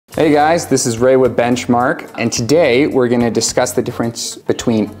Hey guys, this is Ray with Benchmark, and today we're going to discuss the difference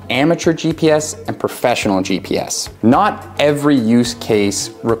between amateur GPS and professional GPS. Not every use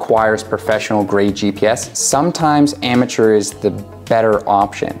case requires professional grade GPS. Sometimes amateur is the better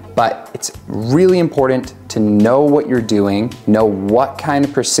option, but it's really important to know what you're doing, know what kind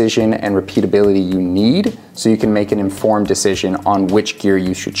of precision and repeatability you need so you can make an informed decision on which gear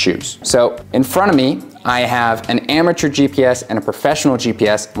you should choose. So in front of me, I have an amateur GPS and a professional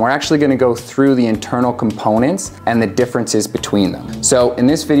GPS, and we're actually going to go through the internal components and the differences between them. So in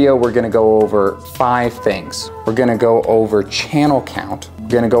this video, we're going to go over 5 things. We're going to go over channel count, we're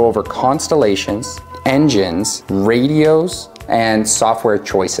going to go over constellations, engines, radios, and software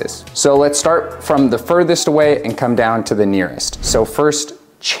choices. So let's start from the furthest away and come down to the nearest. So first,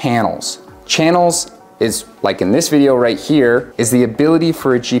 channels. Channels is, like in this video right here, is the ability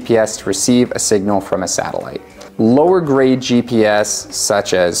for a GPS to receive a signal from a satellite. Lower grade GPS,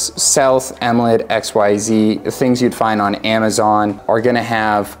 such as South, EMLID, XYZ, the things you'd find on Amazon, are gonna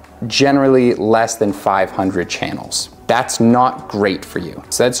have generally less than 500 channels. That's not great for you.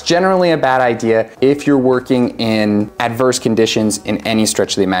 So that's generally a bad idea if you're working in adverse conditions in any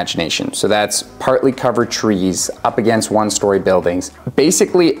stretch of the imagination. So that's partly covered trees, up against one-story buildings.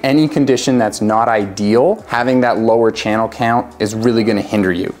 Basically any condition that's not ideal, having that lower channel count is really gonna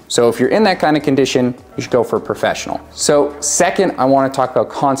hinder you. So if you're in that kind of condition, you should go for a professional. So second, I wanna talk about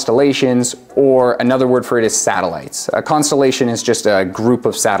constellations, or another word for it is satellites. A constellation is just a group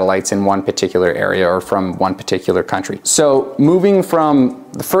of satellites in one particular area or from one particular country. So moving from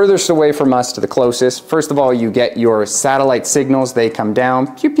the furthest away from us to the closest, first of all, you get your satellite signals. They come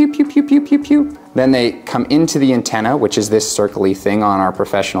down, pew, pew, pew, pew, pew, pew, pew. Then they come into the antenna, which is this circly thing on our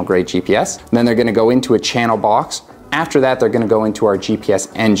professional grade GPS. And then they're gonna go into a channel box. After that, they're gonna go into our GPS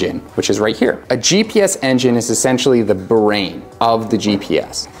engine, which is right here. A GPS engine is essentially the brain of the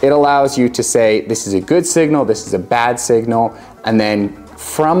GPS. It allows you to say, this is a good signal, this is a bad signal, and then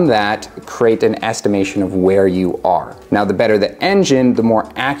from that, create an estimation of where you are. Now, the better the engine, the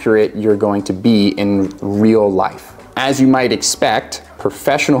more accurate you're going to be in real life. As you might expect,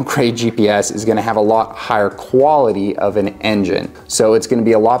 professional grade GPS is gonna have a lot higher quality of an engine. So it's gonna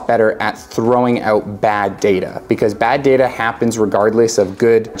be a lot better at throwing out bad data, because bad data happens regardless of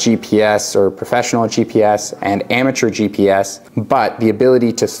good GPS or professional GPS and amateur GPS, but the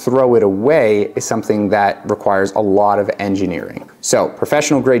ability to throw it away is something that requires a lot of engineering. So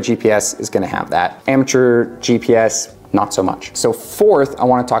professional grade GPS is gonna have that. Amateur GPS, not so much. So fourth, I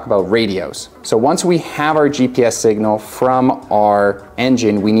want to talk about radios. So once we have our GPS signal from our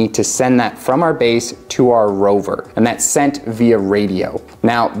engine, we need to send that from our base to our rover, and that's sent via radio.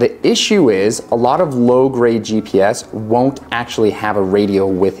 Now, the issue is a lot of low-grade GPS won't actually have a radio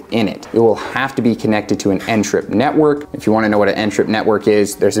within it. It will have to be connected to an N-trip network. If you want to know what an N-trip network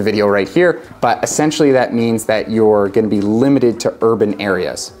is, there's a video right here, but essentially that means that you're going to be limited to urban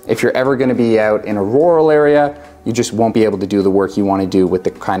areas. If you're ever going to be out in a rural area, you just won't be able to do the work you want to do with the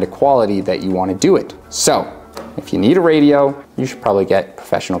kind of quality that you want to do it. So if you need a radio, you should probably get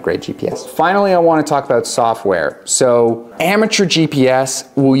professional grade GPS. Finally, I want to talk about software. So amateur GPS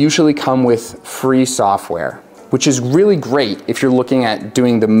will usually come with free software, which is really great if you're looking at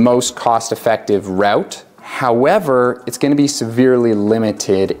doing the most cost-effective route. However, it's going to be severely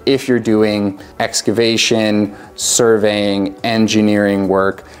limited if you're doing excavation, surveying, engineering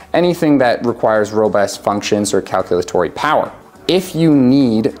work, anything that requires robust functions or calculatory power. If you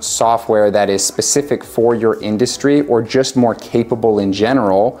need software that is specific for your industry or just more capable in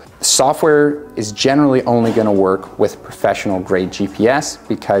general, software is generally only going to work with professional grade GPS,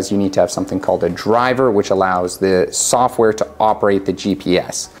 because you need to have something called a driver, which allows the software to operate the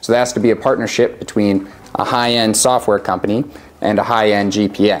GPS. So there has to be a partnership between a high-end software company and a high-end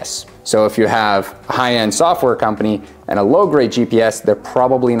GPS. So if you have a high-end software company and a low-grade GPS, they're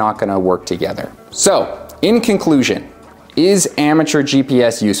probably not going to work together. So in conclusion, is amateur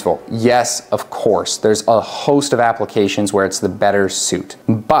GPS useful? Yes, of course. There's a host of applications where it's the better suit.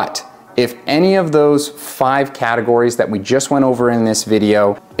 But if any of those 5 categories that we just went over in this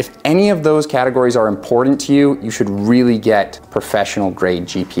video, if any of those categories are important to you, you should really get professional grade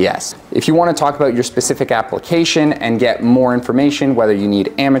GPS. If you want to talk about your specific application and get more information, whether you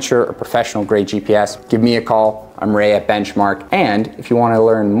need amateur or professional grade GPS, give me a call. I'm Ray at Benchmark. And if you want to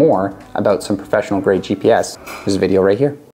learn more about some professional grade GPS, there's a video right here.